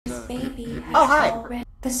Baby has Oh, hi. already...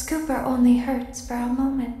 The scooper only hurts for a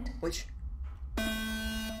moment. Which?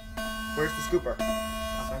 Where's the scooper?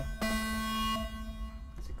 Nothing.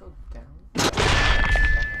 Does it go down?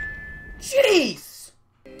 Jeez!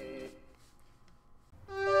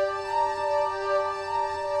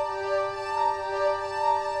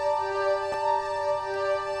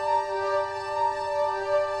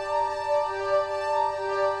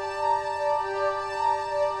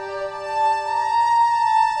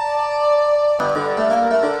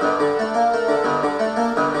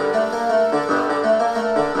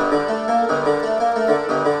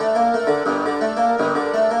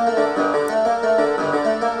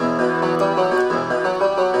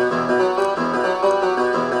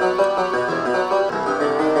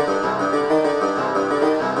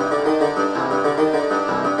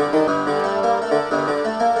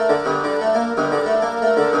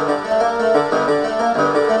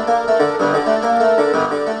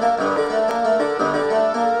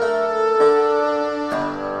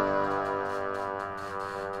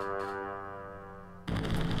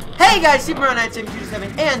 Hey guys,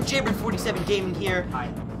 Superman9727 and Jabber47 Gaming here. Hi.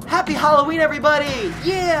 Happy Halloween, everybody!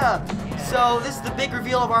 Yeah! So, this is the big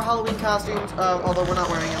reveal of our Halloween costumes, although we're not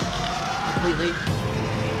wearing them completely.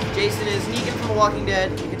 Jason is Negan from The Walking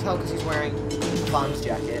Dead. You can tell because he's wearing Bond's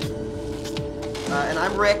jacket. And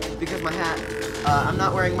I'm Rick because my hat. I'm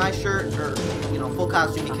not wearing my shirt or, full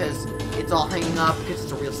costume because it's all hanging up because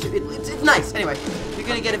it's a real suit. It's nice. Anyway, you're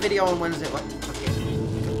gonna get a video on Wednesday. What?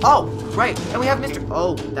 Oh, right, and we have Mr.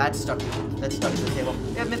 Oh, that's stuck to the table.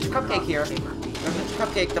 We have Mr. Cupcake here. We have Mr.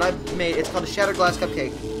 Cupcake that I made. It's called a shattered glass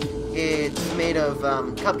cupcake. It's made of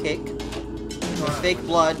cupcake, fake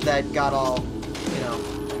blood that got all,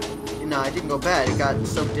 no, it didn't go bad. It got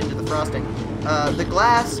soaked into the frosting. The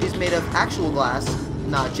glass is made of actual glass.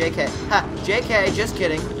 Nah, JK. Ha, JK. Just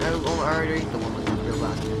kidding. I already ate the one with the real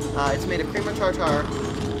glass. It's made of cream of tartar,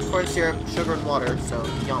 corn syrup, sugar, and water. So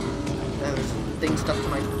yum. And there's things stuck to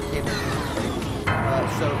my table.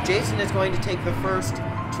 So Jason is going to take the first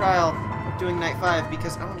trial of doing night 5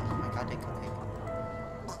 because I want to eat my goddamn cupcake.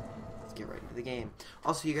 Let's get right into the game.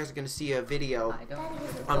 Also, you guys are going to see a video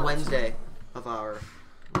on Wednesday of our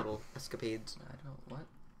little escapades. What?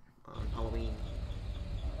 On Halloween.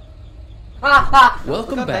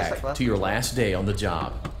 Welcome back to your last day on the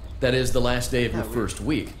job. That is the last day of your first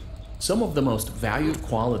week. Some of the most valued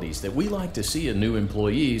qualities that we like to see in new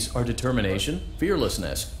employees are determination,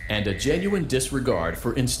 fearlessness, and a genuine disregard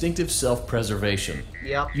for instinctive self-preservation.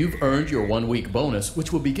 Yep. You've earned your 1-week bonus,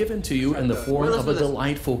 which will be given to you in the form of a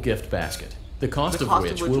delightful gift basket, the cost of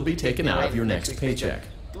which will be taken out of your next paycheck.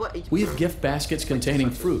 We have gift baskets containing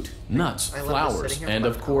fruit, nuts, flowers, and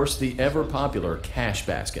of course the ever-popular cash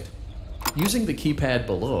basket. Using the keypad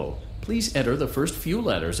below, please enter the first few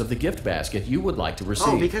letters of the gift basket you would like to receive.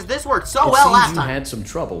 Oh, because this worked so well last time. It seems you had some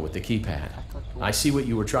trouble with the keypad. I see what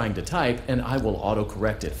you were trying to type, and I will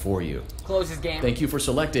auto-correct it for you. Close his game. Thank you for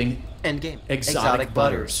selecting Endgame. Exotic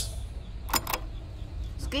Butters.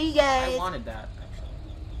 Ski guys. I wanted that, actually.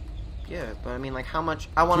 Yeah, but I mean, like, how much?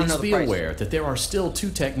 I want to know the Please price. be aware that there are still 2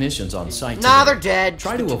 technicians on site Nah, today. they're dead.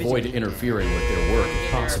 Try to avoid interfering with their work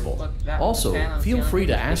if possible. Also, feel free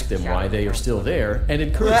to ask them why they are still there and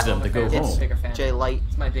encourage them to go home. Jay Light.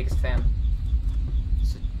 It's my biggest fan.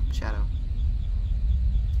 It's a shadow.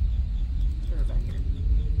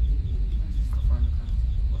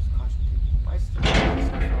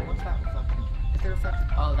 What's that reflecting? Is there reflecting?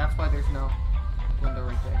 Oh, that's why there's no window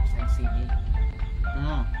right there. It's NCD.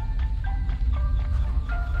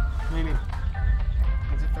 Maybe.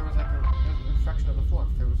 As if there was like a reflection of the floor.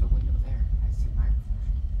 If there was a window there, I see my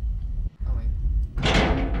reflection. Oh wait.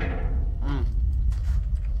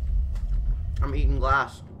 I'm eating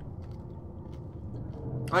glass.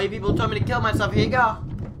 All you people told me to kill myself. Here you go.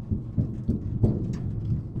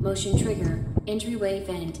 Motion trigger. Entryway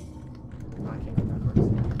vent. Oh, I can't go backwards.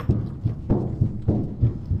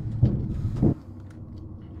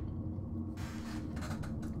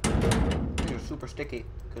 These are super sticky.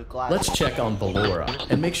 Good glass. Let's check on Ballora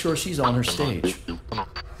and make sure she's on her stage.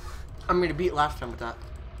 I'm gonna beat last time with that.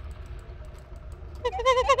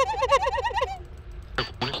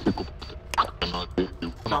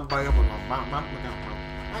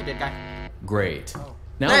 I did, guy. Great. Oh.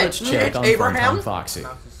 Now Hey, let's check it's on Abraham? Funtime Foxy. My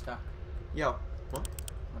mouse is stuck. Yo. What?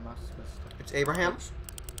 My mouse is stuck. It's Abraham?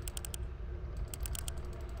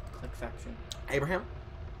 Click section. Abraham?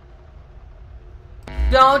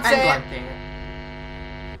 Don't say And it!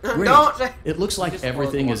 Great. Don't say. It looks like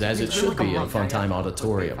everything is as it should be in Funtime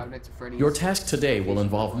Auditorium. Your task today will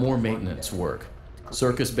involve more maintenance work.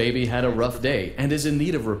 Circus Baby had a rough day and is in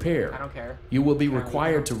need of repair. I don't care. You will be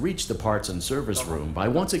required to reach the parts and service room by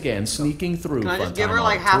once again sneaking through Can I Funtime just give her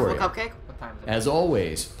like half a Auditorium. cupcake? What time is it? As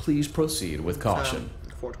always, please proceed with caution.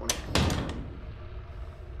 4:20.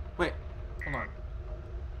 Wait. Hold on.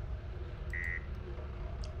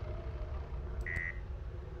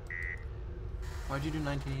 Why'd you do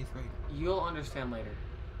 1983? You'll understand later.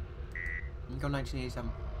 You go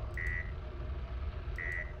 1987.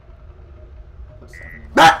 I'll put 7 in.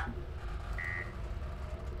 Ah!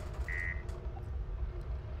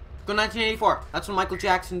 Go 1984. That's when Michael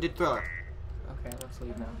Jackson did Thriller. Okay, let's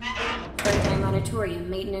leave now. Funtime Auditorium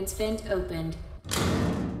maintenance vent opened.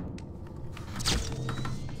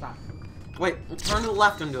 Stop. Wait, turn to the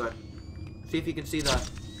left and do it. See if you can see the...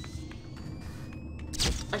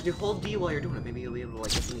 Actually, hold D while you're doing it. Maybe you'll be able to,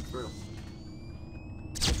 like, sneak through.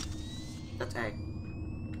 That's A.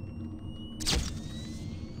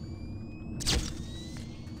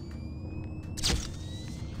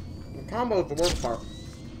 The combo is the worst part.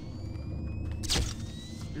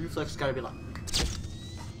 Your reflex has gotta be like...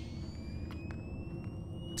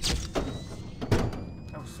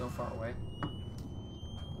 That was so far away.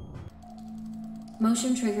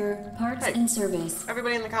 Motion trigger, parts Hey. in service.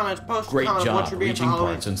 Everybody in the comments, post Great comments what job you're being for reaching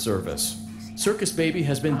Halloween. parts and service. Circus Baby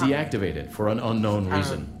has been deactivated for an unknown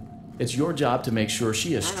reason. It's your job to make sure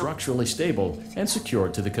she is structurally stable and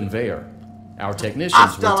secured to the conveyor. Our technicians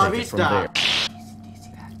Hasta will la take it from vista. there. Do you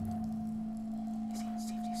see that?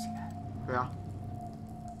 Steve, do you see that? Yeah.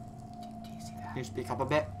 Do you see that? Can you speak up a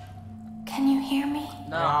bit? Can you hear me?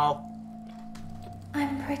 No.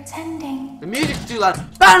 I'm pretending. The music's too loud.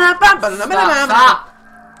 Stop.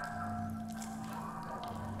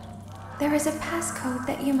 There is a passcode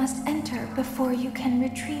that you must enter before you can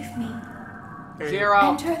retrieve me. 0,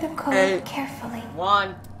 Enter the code 8. carefully.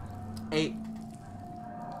 1. 8.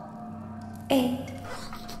 8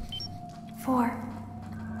 4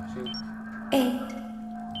 Shoot. 8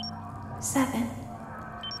 7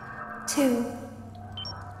 2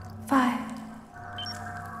 5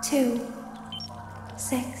 2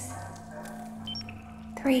 6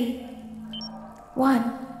 3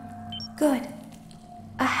 1. Good.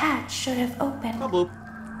 A hatch should have opened. Oh, bloop.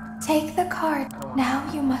 Take the card. Now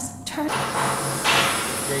you must turn.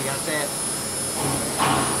 There you gotta say it.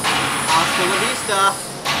 Hasta la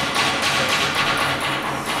vista.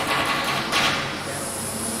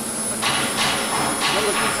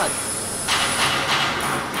 Look inside.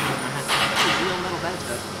 Real metal beds,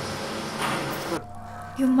 though.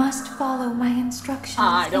 Good. You must follow my instructions.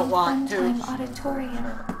 I don't in want to. Funtime Auditorium.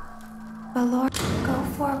 Valor, go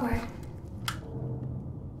forward.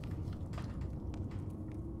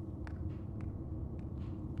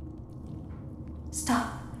 Stop.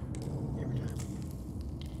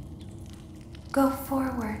 Go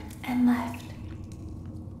forward and left.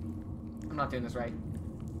 I'm not doing this right.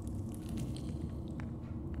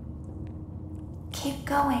 Keep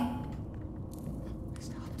going. I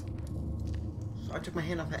stopped. So I took my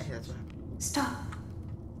hand off that. Hey, that's what happened. Stop.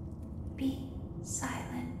 Be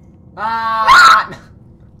silent. Ah!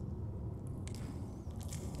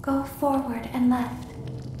 Go forward and left.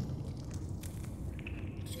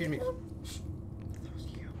 Excuse me.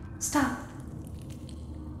 Stop.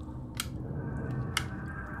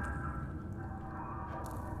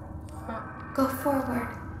 Go forward.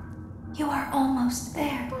 You are almost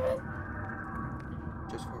there.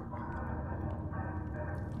 Just forward.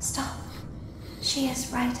 Stop. She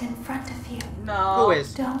is right in front of you. No. Who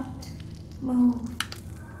is? Don't move.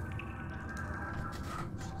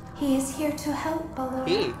 He is here to help, Ballora.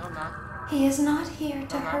 He. No, I'm not. He is not here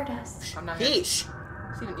to I'm not. hurt us. I'm not He. here.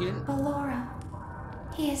 Steven, you didn't. Ballora.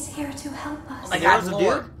 He is here to help us. Oh my There God, was a more.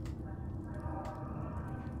 dude?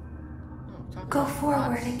 Oh, talk Go about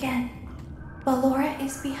forward gods. again. Ballora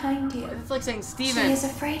is behind you. It's like saying, She Steven. is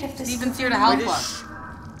afraid of the Steven's here scoop. to help Wait, us.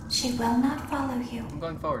 She will not follow you. I'm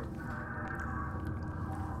going forward.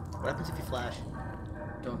 What happens if you flash?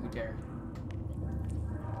 Don't you dare.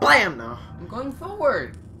 Blam! No. I'm going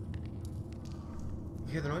forward.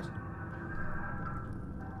 You hear the noise?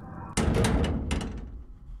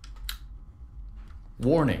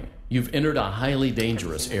 Warning, you've entered a highly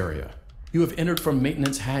dangerous area. You have entered from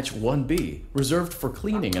Maintenance Hatch 1B, reserved for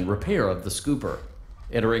cleaning and repair of the scooper.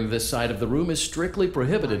 Entering this side of the room is strictly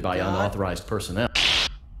prohibited by God. unauthorized personnel.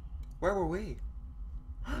 Where were we?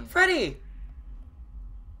 Freddy!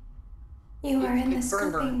 You are in the It's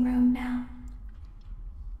burn, scooping room now.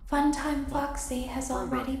 Funtime Foxy has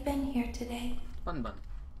already been here today. Bun bun.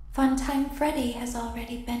 Funtime Freddy has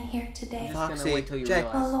already been here today. Just gonna Foxy, wait till you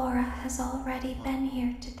check. realize. Ballora has already been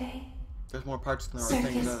here today. There's more parts than there are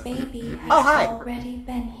Circus things. Baby has Oh, hi. already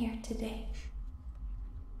been here today.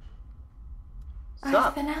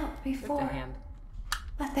 I've been out before,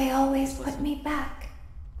 but they always put me back.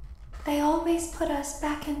 They always put us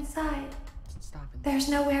back inside. There's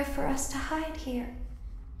nowhere for us to hide here.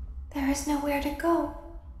 There is nowhere to go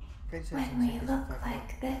when we look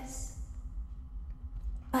like this.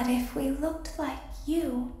 But if we looked like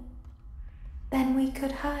you, then we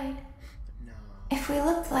could hide. No. If we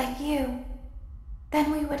looked like you,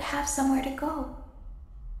 then we would have somewhere to go.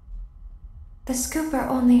 The scooper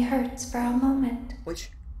only hurts for a moment. Which?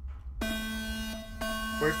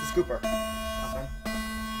 Where's the scooper? Okay.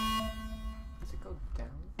 Does it go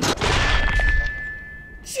down?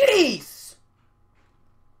 Jeez!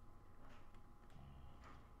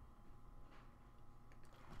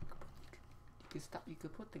 You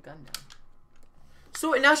could put the gun down.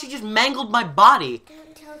 So now she just mangled my body.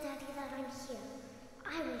 Don't tell Daddy that I'm here.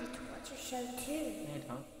 I wanted to watch a show too. Yeah,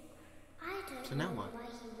 don't. I don't So now know what? why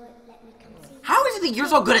he won't let me come see. How is it that you're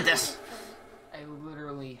so good at this? I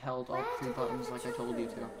literally held all 3 buttons like I told you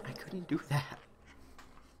to. I couldn't do that.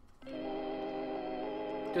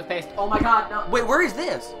 Toothpaste. Oh my god, no. Wait, where is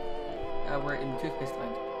this? We're in the toothpaste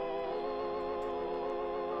land.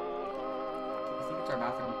 I think it's our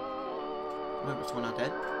bathroom. Wait, was someone not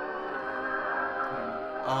dead? Um,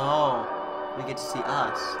 Oh, we get to see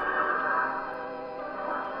us.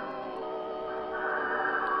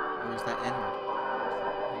 Where's that N-word?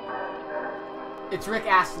 It's Rick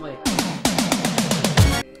Astley.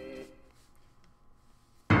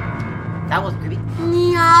 That wasn't creepy.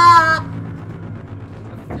 I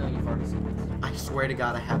have a feeling you've already seen this. I swear to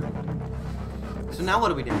God I haven't. So now what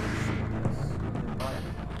do we do?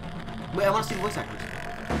 Wait, I want to see the voice actors.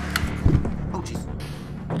 Oh, jeez.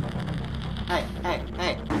 Hey, hey,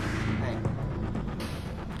 hey, hey.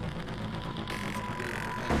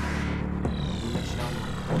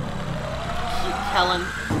 Keep Kellen.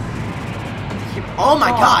 Oh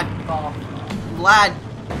my God! Vlad.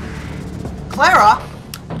 Clara!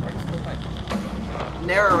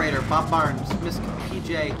 Narrator, Bob Barnes, Miss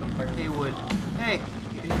PJ Haywood. Hey,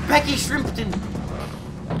 Becky Shrimpton.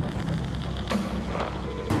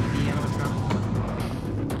 The animatronic.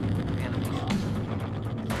 Animation.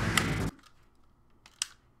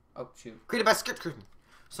 Oh, shoot. Created by Skip Curtain.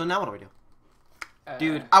 So now what do we do?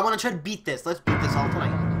 Dude, I want to try to beat this. Let's beat this all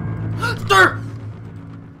tonight. Stir!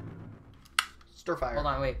 Stir fire. Hold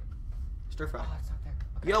on, wait. Stir fire. Oh, it's not there.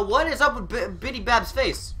 Okay. Yo, what is up with Biddy Bab's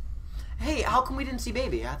face? Hey, how come we didn't see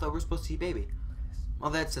Baby? I thought we were supposed to see Baby. Well,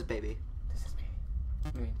 that says Baby. This is baby.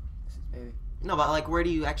 I mean, this is baby. No, but like, where do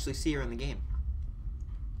you actually see her in the game?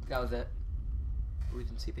 That was it. We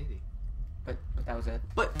didn't see Baby. But that was it.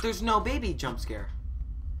 But there's no Baby jump scare.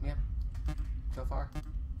 Yeah. So far.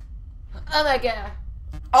 Oh my god.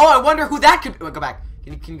 Oh, I wonder who that could. Wait, go back.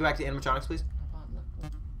 Can you go back to animatronics, please? Hold on,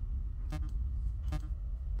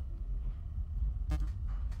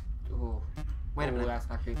 look. Ooh. Wait a Ooh, minute. that's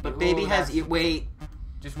not creepy. But Ooh, Baby has. that's- Wait.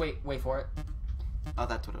 Just wait for it. Oh,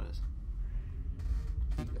 that's what it is.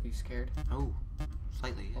 Are you scared? Oh,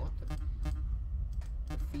 slightly. Oh, what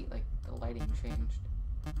the feet, like, the lighting changed.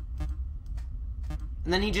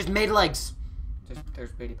 And then he just made legs. Just,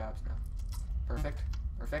 there's Baby Babs now. Perfect.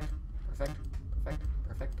 Perfect. Perfect. Perfect.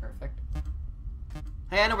 Perfect. Perfect.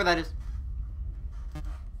 Hey, I know where that is.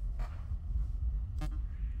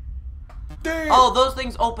 Oh, those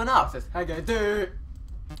things open up. Says, hi guys. Dude.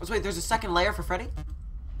 So wait, there's a second layer for Freddy?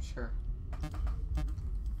 Sure.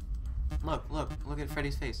 Look at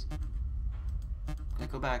Freddy's face. Okay,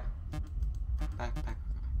 go back. Back.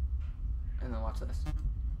 And then watch this.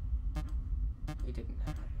 We didn't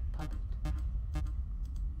have a puppet.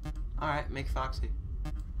 Alright, make Foxy.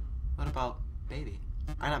 What about Baby?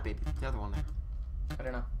 Not Baby, the other one there. I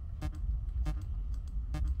don't know.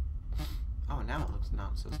 Oh, now it looks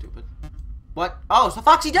not so stupid. What? Oh, so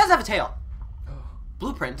Foxy does have a tail!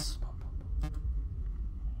 Blueprints.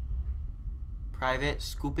 Private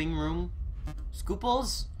scooping room.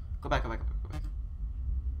 Scooples? Go back. Back.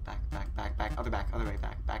 Other way,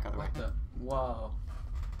 back, other way. What the? Whoa.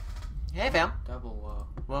 Hey, fam. Double whoa.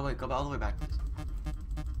 Well, wait, go all the way back, please.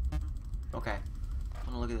 Okay. I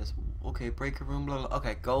wanna look at this. Okay, breaker room, blah, blah.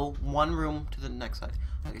 Okay, go one room to the next side.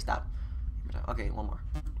 Okay, stop. Okay, one more.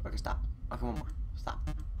 Okay, stop. Okay, one more. Stop.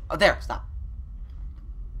 Oh, there, stop.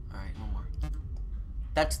 Alright, one more.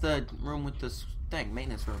 That's the room with this thing,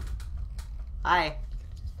 maintenance room. Hi.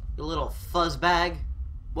 You little fuzz bag.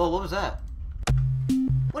 Whoa, what was that?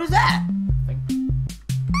 What is that? Thing.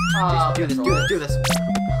 Do this.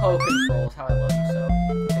 Oh, controls. How I love you so.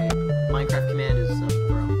 Okay, Minecraft command is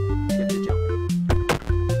throw. You have to jump.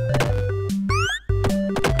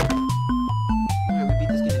 Okay, we beat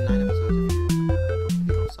this game in 9 episodes if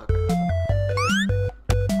you don't suck right now.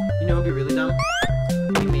 You know what would be really dumb?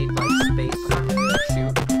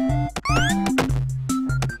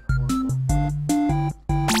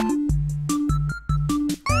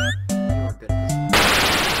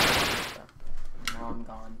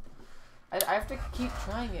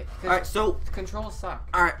 Alright, so... The controls suck.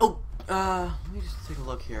 Alright, oh, let me just take a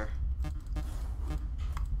look here.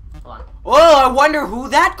 Hold on. Oh, I wonder who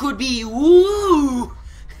that could be. Ooh!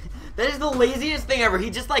 That is the laziest thing ever. He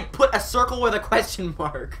just, like, put a circle with a question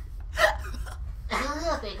mark.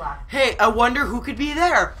 Hey, I wonder who could be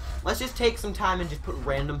there. Let's just take some time and just put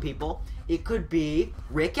random people. It could be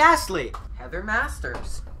Rick Astley, Heather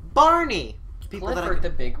Masters, Barney, people Clifford the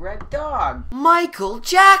Big Red Dog, Michael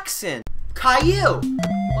Jackson, Caillou,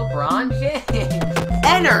 LeBron James,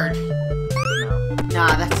 Ennard. no,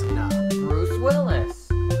 Nah, that's no. Bruce Willis,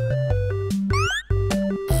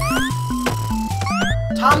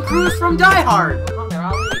 Tom Cruise from Die Hard. Muhammad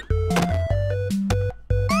Ali.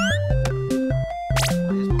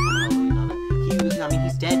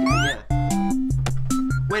 He's dead. Yeah.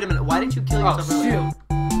 Wait a minute. Why didn't you kill yourself? Oh, You're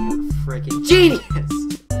freaking genius.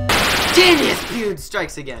 Genius feud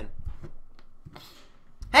strikes again.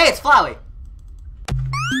 Hey, it's Flowey.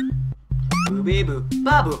 Boo bee boo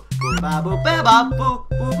babu boo babu ba ba boo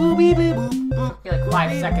boo boo bee bee boo boo. Like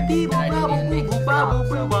 5 seconds and I didn't even make it stop,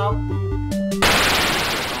 so.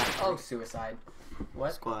 Oh, suicide.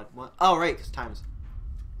 What? Squad. What? Oh, right, because times.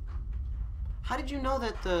 How did you know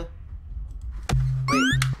that the... Wait.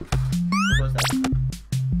 What was that?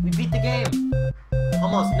 We beat the game.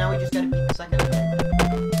 Almost. Now we just gotta beat the second.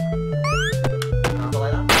 The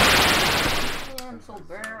light on? Oh, I'm so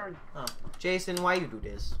bad. Oh. Jason, why you do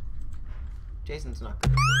this? Jason's not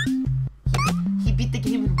good at this. He beat the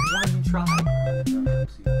game in one try.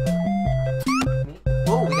 Me?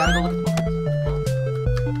 Whoa, we gotta go look at the buttons.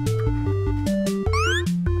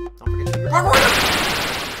 Don't forget to do your parkour!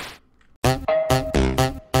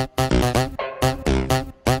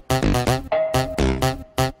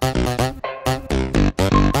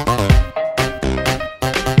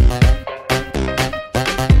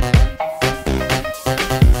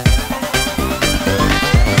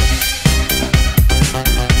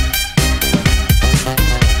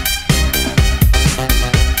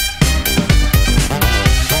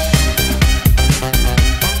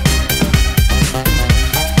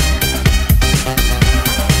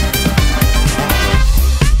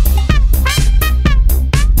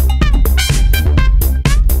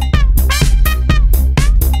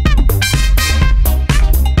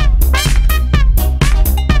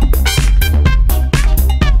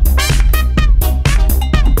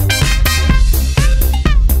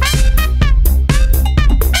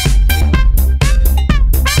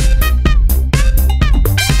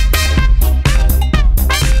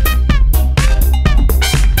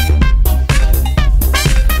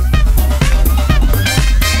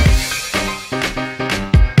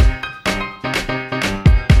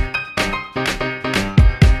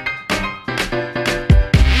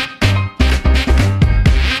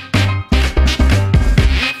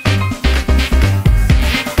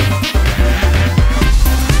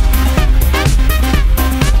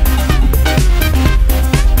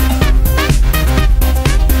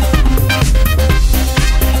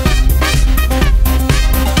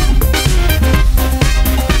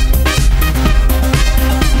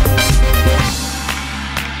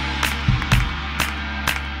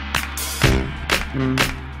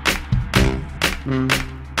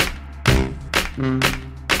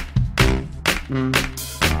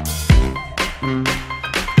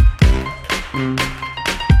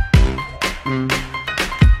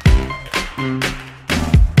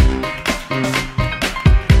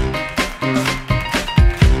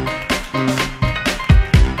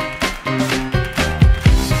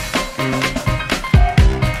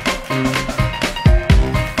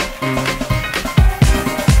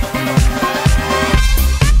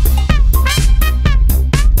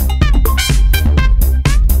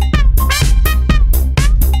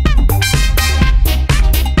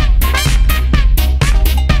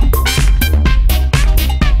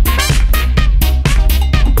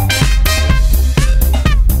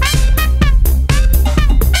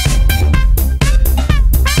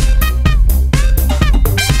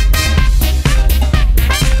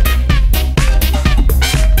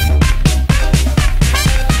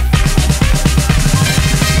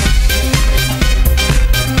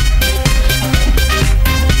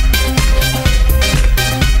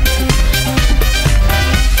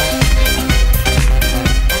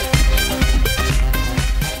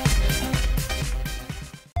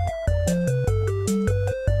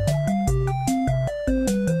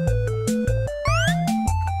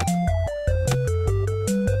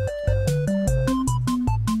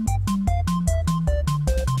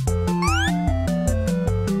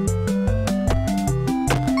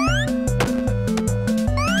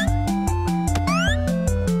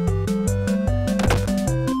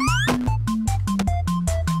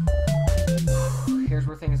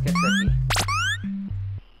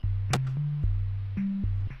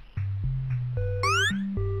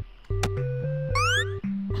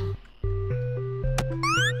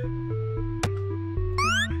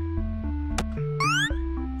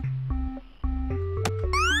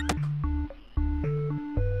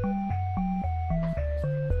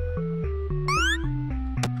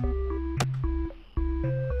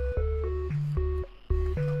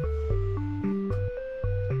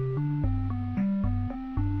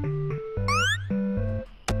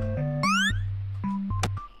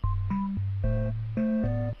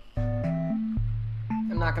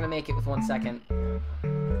 not gonna make it with 1 second.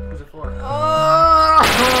 Who's it for? Oh!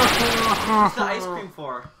 What's the ice cream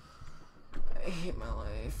for? I hate my life.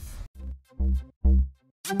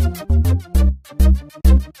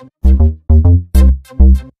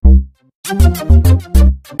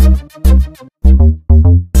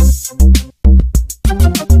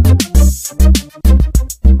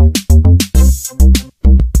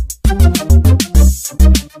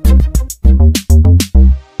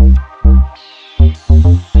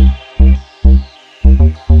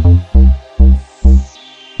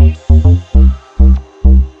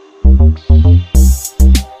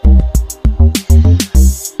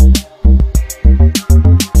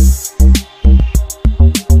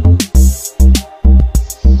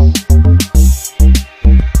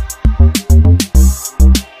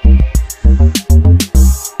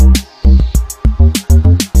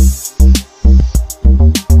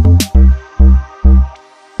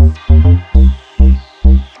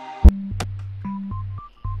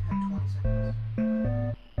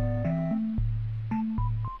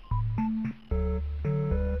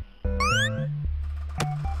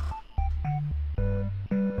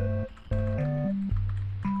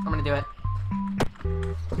 I'm gonna do it.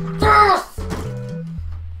 Yes!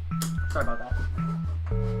 Sorry about that.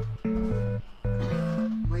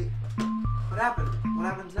 Wait, what happened? What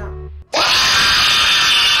happens now?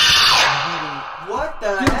 What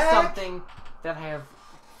the Do heck? something that I have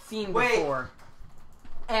seen before.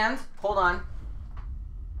 And, hold on.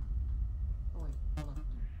 Oh wait, hold on.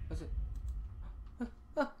 Is it?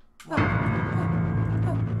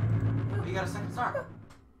 You got a second star.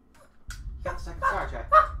 You got the second star,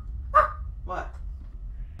 Jack. What?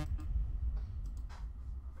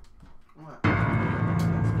 What?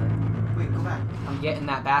 Wait, go back. I'm getting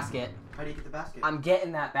that basket. How do you get the basket? I'm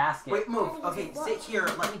getting that basket. Wait, move. Okay, sit here.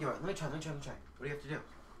 Let me do it. Let me try. What do you have to do?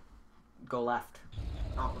 Go left.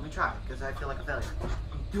 Oh, let me try, because I feel like a failure.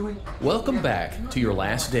 Welcome back to your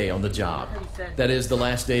last day on the job. That is the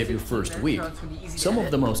last day of your first week. Some of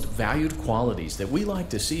the most valued qualities that we like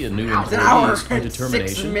to see in new employees are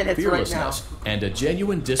determination, fearlessness, and a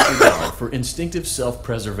genuine disregard for instinctive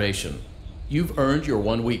self-preservation. You've earned your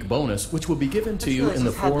 1-week bonus, which will be given to you in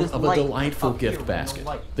the form of a delightful gift basket,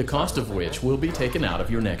 the cost of which will be taken out of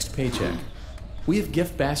your next paycheck. We have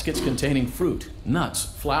gift baskets containing fruit, nuts,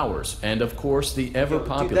 flowers, and of course the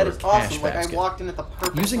ever-popular cash basket.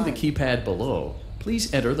 Using the keypad below,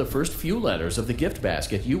 please enter the first few letters of the gift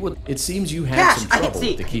basket. It seems you had some trouble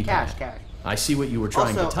with the keypad. I see what you were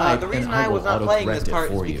trying to type, and I will auto-correct it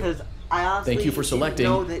for you. Thank you for selecting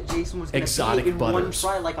Exotic Butters.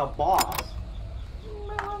 Like a boss.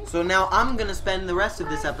 So now I'm gonna spend the rest of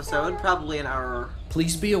this episode, probably an hour.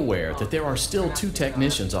 Please be aware that there are still 2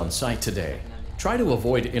 technicians on site today. Try to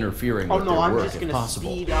avoid interfering with their work if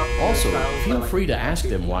possible. Also, feel free to ask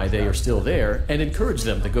them why they are still there and encourage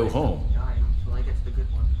them to go home.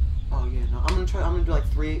 Oh yeah, no, I'm gonna do like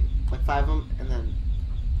 5 of them, and then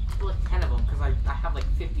Like 10 of them, because I have like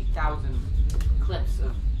 50,000 clips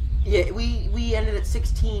of. yeah, we ended at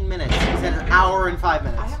 16 minutes. It's an hour and 5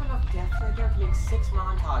 minutes. I have enough deaths right there to make 6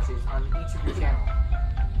 montages on each of your channels.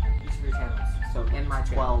 So in my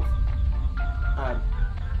channel. 12.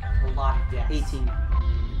 A lot of deaths. 18.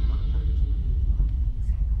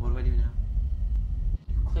 What do I do now?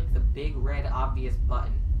 Click the big red obvious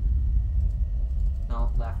button.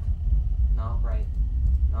 No, left. No, right.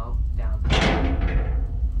 No, down.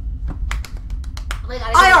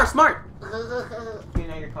 IR, smart! Okay,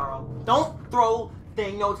 now you're Carl. Don't throw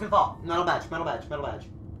thing, no, it's gonna fall. Metal badge.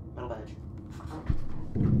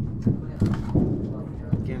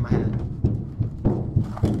 Get in my head.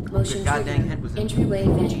 Motion God dang head was in. entryway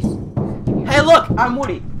veggies. Hey, look! I'm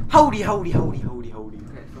Woody! Howdy. Okay, so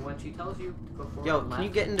when she tells you to go forward. Yo, can you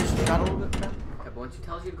get into shot a little bit? Okay, but when she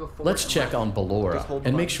tells you to go forward. Let's check on Ballora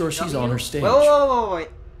and make sure she's on her stage. Wait.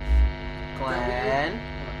 Glenn.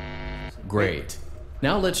 Great.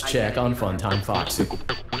 Now let's check on Funtime Foxy.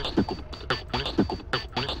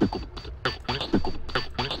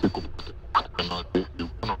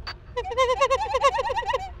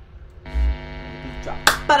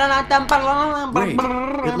 Great.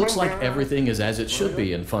 It looks like everything is as it should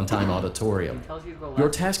be in Funtime Auditorium. Your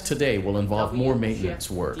task today will involve more maintenance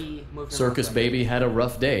work. Circus Baby had a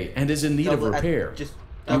rough day and is in need of repair.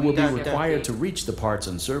 You will be required to reach the parts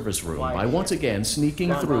and service room by once again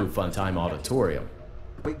sneaking through Funtime Auditorium.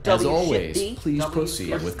 As always, please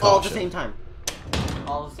proceed with caution. All at the same time.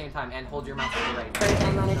 All at the same time, and hold your mouse to the right.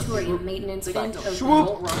 Funtime Auditorium maintenance vent open.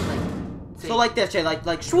 Don't run like. So like this, Jay,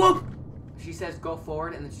 like swoop! She says go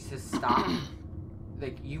forward, and then she says stop.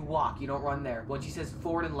 Like, you walk, you don't run there. When she says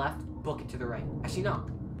forward and left, book it to the right. Actually, no.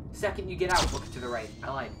 Second you get out, look to the right. I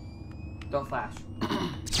lied. Don't flash.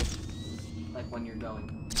 Like when you're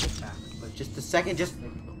going back. But Just the second, just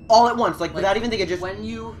all at once, like without even thinking. Just when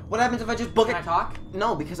you. What happens if I just book Can it? I talk?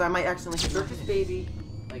 No, because I might accidentally hit Circus Baby,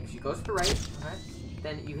 like she goes to the right. Okay.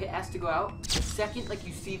 Then you hit S to go out. Second, like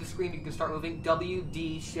you see the screen, you can start moving. W,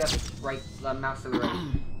 D, shift, right, mouse to the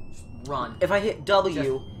right. Just run. If I hit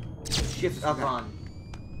W, Just shift. Okay. run.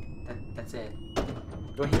 That's it.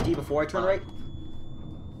 Do I hit D before I turn right?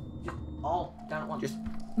 Just all down at once. Just.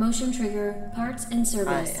 Motion trigger, parts in I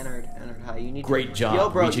service. entered high. You need. Great job Yo,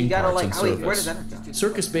 bro, reaching you gotta parts like. and Oh, wait, where does service. that go?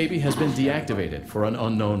 Circus Baby has been deactivated for an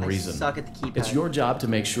unknown reason. I suck at the keypad. It's your job to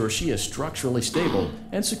make sure she is structurally stable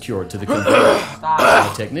and secured to the conveyor.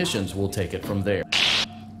 The technicians will take it from there. I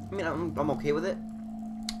mean, I'm okay with it.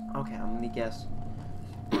 Okay, I'm gonna guess.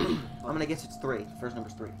 I'm gonna guess it's 3. The first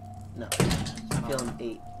number's 3. No, I'm feeling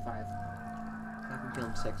 8. 5. I'm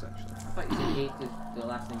feeling 6 actually. I thought you said 8 is the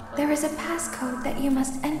last thing. There is a passcode that you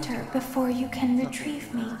must enter before you can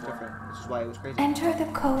retrieve me. It's different. This is why it was crazy. Enter the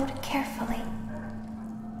code carefully.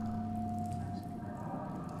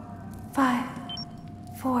 5,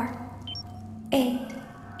 4, 8,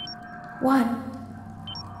 1,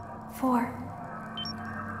 4,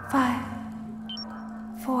 5,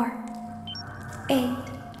 4, 8,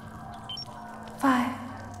 5,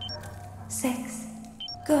 6.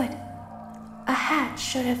 Good. A hatch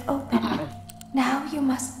should have opened. Now you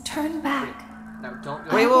must turn back. No, don't.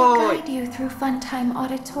 Wait, I will wait. guide you through Funtime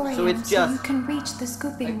Auditorium So it's just- you can reach the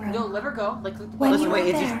scooping room. No, let her go. Like, When Listen, you wait, are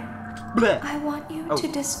it's just- there, Bleh. I want you Oh, to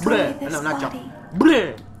destroy bleh. this No, not jump. body.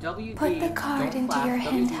 Bleh. WD, Put the card don't into flash, your WD,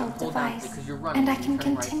 handheld hold down, device, because you're running, and I so can you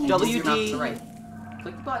turn right. continue Use to your mouse to WD. the right.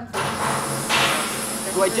 Click the button.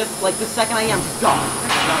 Do I just like the second I am just go? Go.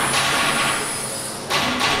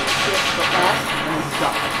 Shift, go fast, and then just go.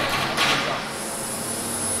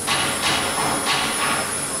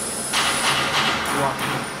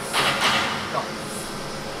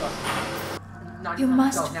 You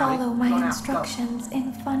must follow my instructions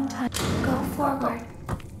in Funtime. Go forward.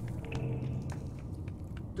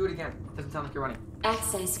 Do it again. Doesn't sound like you're running.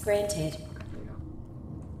 Access granted. There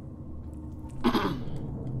you go.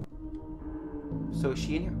 So is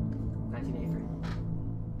she in here?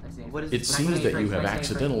 1983. What is It seems that you have 1983.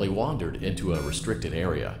 accidentally wandered into a restricted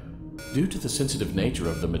area. Due to the sensitive nature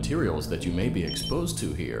of the materials that you may be exposed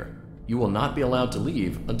to here, you will not be allowed to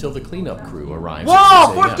leave until the cleanup crew arrives Whoa! at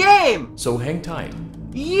 6 Fourth a.m. game! So hang tight.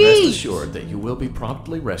 Yeesh! Rest assured that you will be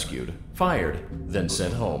promptly rescued, fired, then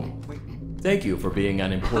sent home. Thank you for being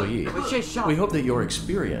an employee. We hope that your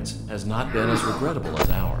experience has not been as regrettable as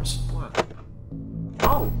ours. What?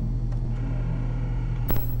 Oh!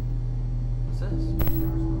 What's this?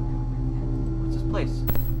 What's this place?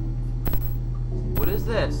 What is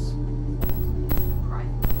this? Right.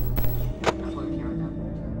 I'll put the camera down.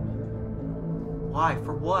 Why?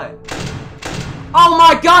 For what? Oh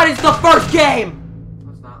my god, it's the first game!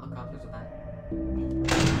 Let's not look up. There's a vent.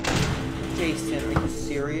 Jason, are you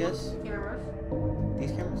serious? Cameras?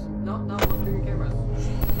 These cameras? No, look through your cameras.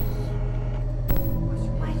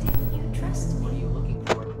 Why didn't you trust What are me? you looking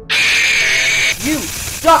for? You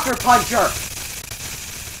sucker puncher!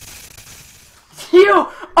 You!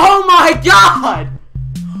 Oh my god!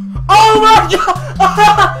 Oh my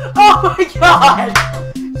god! Oh my god!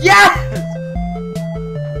 Yes!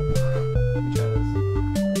 Let me try this.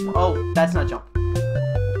 Oh, that's not jump. Let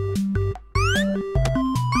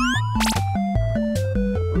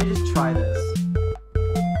me just try this.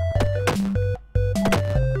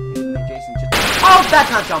 Hey, Jason, just... Oh,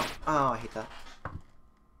 that's not jump! Oh, I hate that.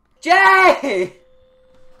 Jay!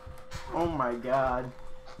 Oh my god.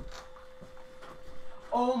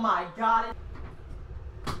 Oh my god.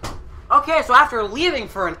 Okay, so after leaving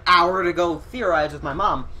for an hour to go theorize with my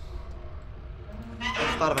mom, I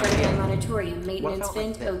just thought of an Program idea. auditorium maintenance What about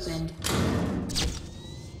vent like this? opened.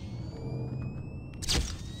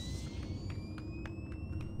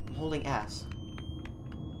 I'm holding S.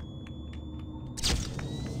 Okay,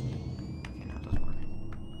 now it doesn't work.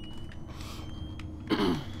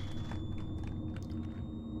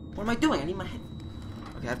 What am I doing? I need my head.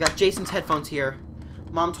 Okay, I've got Jason's headphones here.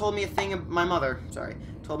 Mom told me a thing. My mother, sorry,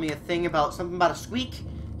 told me a thing about something about a squeak.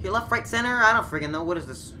 Here, left, right, center. I don't friggin' know. What is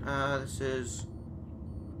this? This is.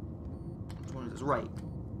 Which one is this? Right.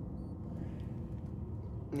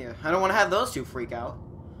 Yeah, I don't want to have those two freak out.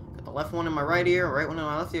 Got the left one in my right ear, right one in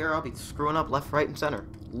my left ear. I'll be screwing up left, right, and center.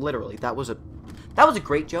 Literally, that was a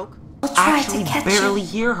great joke. I'll try Actually, to catch barely you.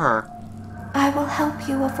 hear her. I will help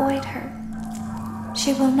you avoid her.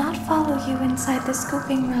 She will not follow you inside the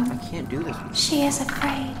scooping I room. can't do this. With you. She is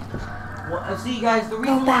afraid. Well, see, guys, the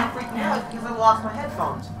reason why I'm back freaking now. out is because I lost my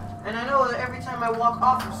headphones. And I know that every time I walk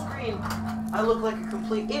off the screen, I look like a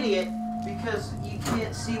complete idiot because you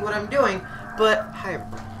can't see what I'm doing. But, hi,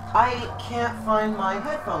 I can't find my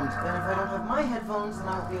headphones. And if I don't have my headphones, then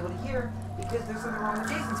I won't be able to hear because there's something wrong with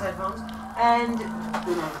Jason's headphones. And,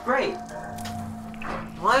 great.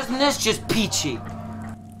 Why isn't this just peachy?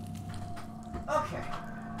 Okay.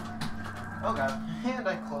 Oh god. And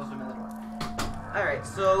I closed him in the door. Alright,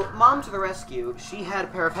 so Mom to the rescue. She had a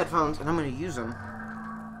pair of headphones, and I'm going to use them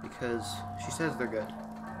because she says they're good.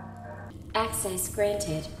 Access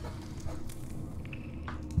granted.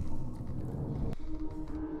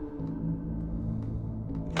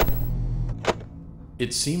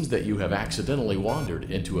 It seems that you have accidentally wandered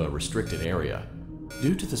into a restricted area.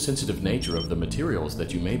 Due to the sensitive nature of the materials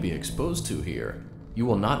that you may be exposed to here, you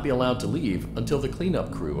will not be allowed to leave until the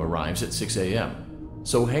cleanup crew arrives at 6 a.m.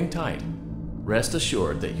 So hang tight. Rest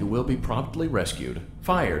assured that you will be promptly rescued,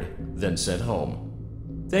 fired, then sent home.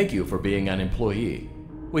 Thank you for being an employee.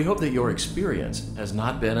 We hope that your experience has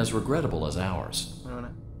not been as regrettable as ours.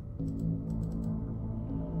 I'm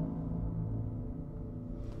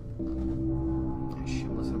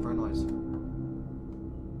listening for a noise.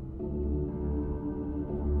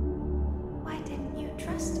 Why didn't you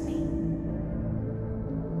trust me?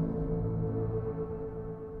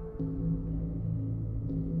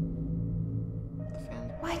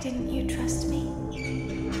 Why didn't you trust me?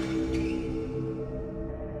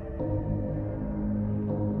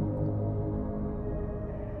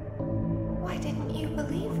 Why didn't you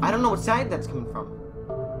believe me? I don't know what side that's coming from.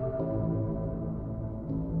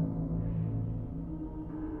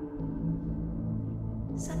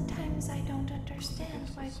 Sometimes I don't understand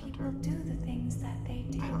why people do the things that they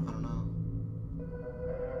do. I don't know.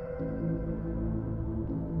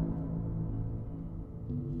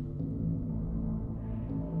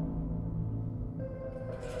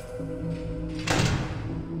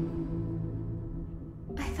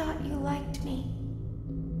 I thought you liked me.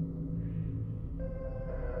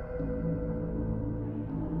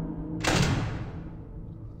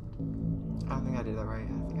 I don't think I did that right.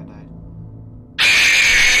 I think I died.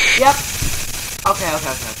 Yep. Okay.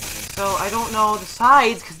 So I don't know the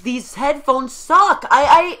sides because these headphones suck.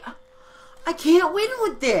 I can't win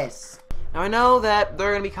with this. Now I know that there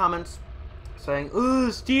are gonna be comments saying,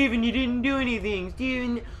 "Oh, Steven, you didn't do anything,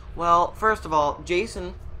 Steven." Well, first of all,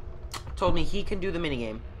 Jason told me he can do the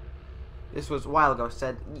minigame. This was a while ago.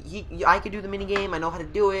 Said I could do the minigame. I know how to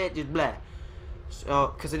do it. Just blah.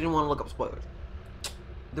 So, because I didn't want to look up spoilers.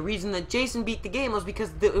 The reason that Jason beat the game was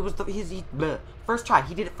because it was his first try.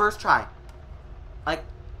 He did it first try. Like,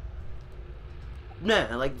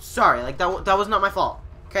 nah, like, sorry, like that was not my fault.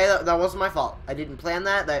 Okay, that wasn't my fault. I didn't plan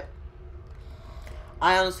that.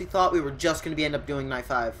 I honestly thought we were just gonna end up doing night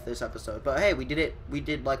 5 this episode, but hey, we did it. We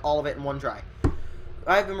did like all of it in one try.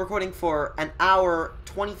 I've been recording for an hour,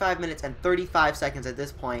 25 minutes, and 35 seconds at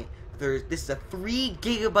this point. This is a 3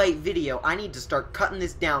 GB video. I need to start cutting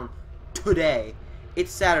this down today.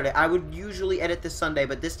 It's Saturday. I would usually edit this Sunday,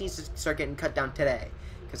 but this needs to start getting cut down today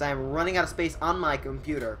because I am running out of space on my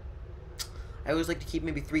computer. I always like to keep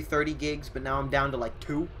maybe 330 gigs, but now I'm down to like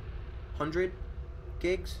 200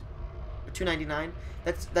 gigs or 299.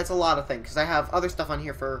 That's a lot of things because I have other stuff on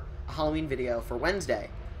here for a Halloween video for Wednesday.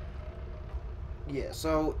 Yeah,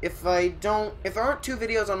 so if there aren't 2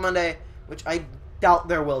 videos on Monday, which I doubt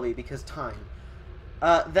there will be because time,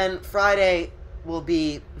 then Friday will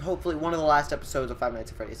be hopefully one of the last episodes of Five Nights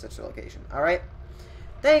at Freddy's Central Location. Alright?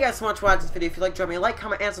 Thank you guys so much for watching this video. If you like, drop me a like,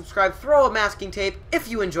 comment, and subscribe. Throw a masking tape if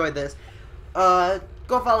you enjoyed this. Go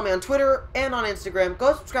follow me on Twitter and on Instagram.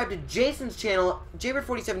 Go subscribe to Jason's channel,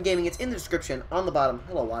 Jaybird47 Gaming. It's in the description on the bottom.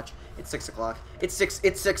 Hello, watch. It's 6 o'clock. It's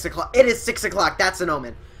 6 o'clock. It is 6 o'clock. That's an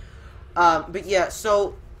omen. But yeah,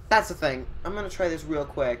 so that's the thing. I'm gonna try this real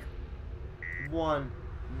quick. 1,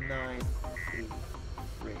 9, 8,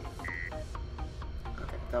 3.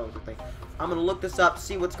 Okay, that was the thing. I'm gonna look this up,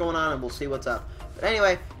 see what's going on, and we'll see what's up. But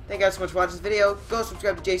anyway, thank you guys so much for watching this video. Go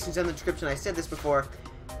subscribe to Jason's in the description. I said this before,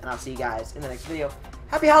 and I'll see you guys in the next video.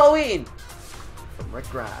 Happy Halloween! From Rick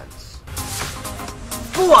Grimes.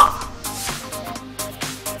 Booah!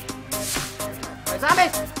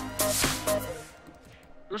 Zombies!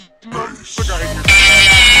 There's no guy here.